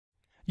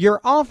Your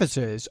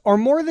offices are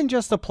more than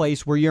just a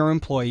place where your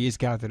employees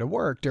gather to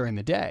work during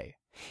the day.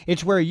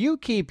 It's where you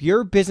keep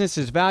your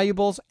business's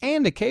valuables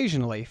and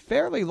occasionally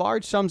fairly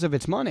large sums of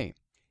its money.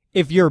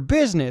 If your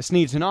business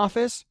needs an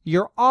office,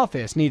 your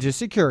office needs a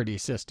security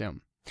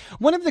system.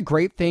 One of the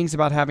great things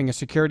about having a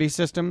security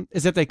system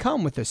is that they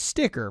come with a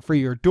sticker for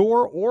your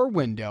door or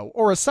window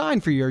or a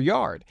sign for your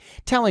yard,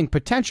 telling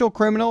potential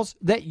criminals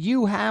that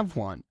you have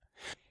one.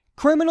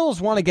 Criminals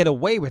want to get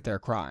away with their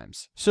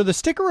crimes, so the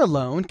sticker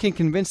alone can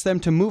convince them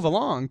to move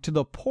along to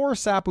the poor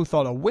sap who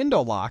thought a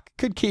window lock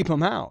could keep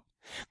them out.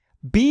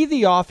 Be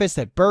the office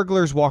that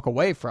burglars walk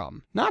away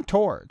from, not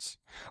towards.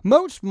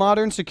 Most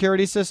modern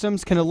security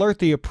systems can alert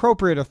the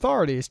appropriate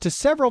authorities to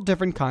several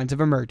different kinds of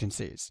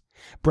emergencies: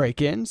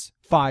 break-ins,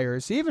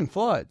 fires, even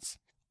floods.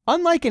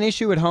 Unlike an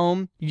issue at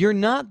home, you're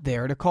not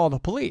there to call the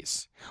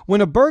police. When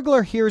a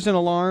burglar hears an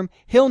alarm,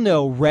 he'll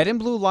know red and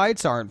blue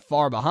lights aren't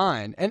far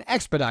behind and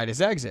expedite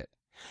his exit.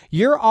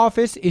 Your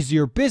office is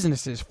your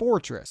business's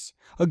fortress.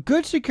 A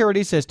good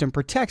security system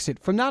protects it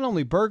from not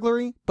only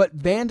burglary, but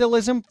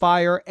vandalism,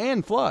 fire,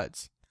 and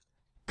floods.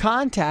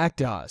 Contact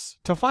us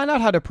to find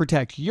out how to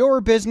protect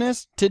your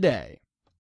business today.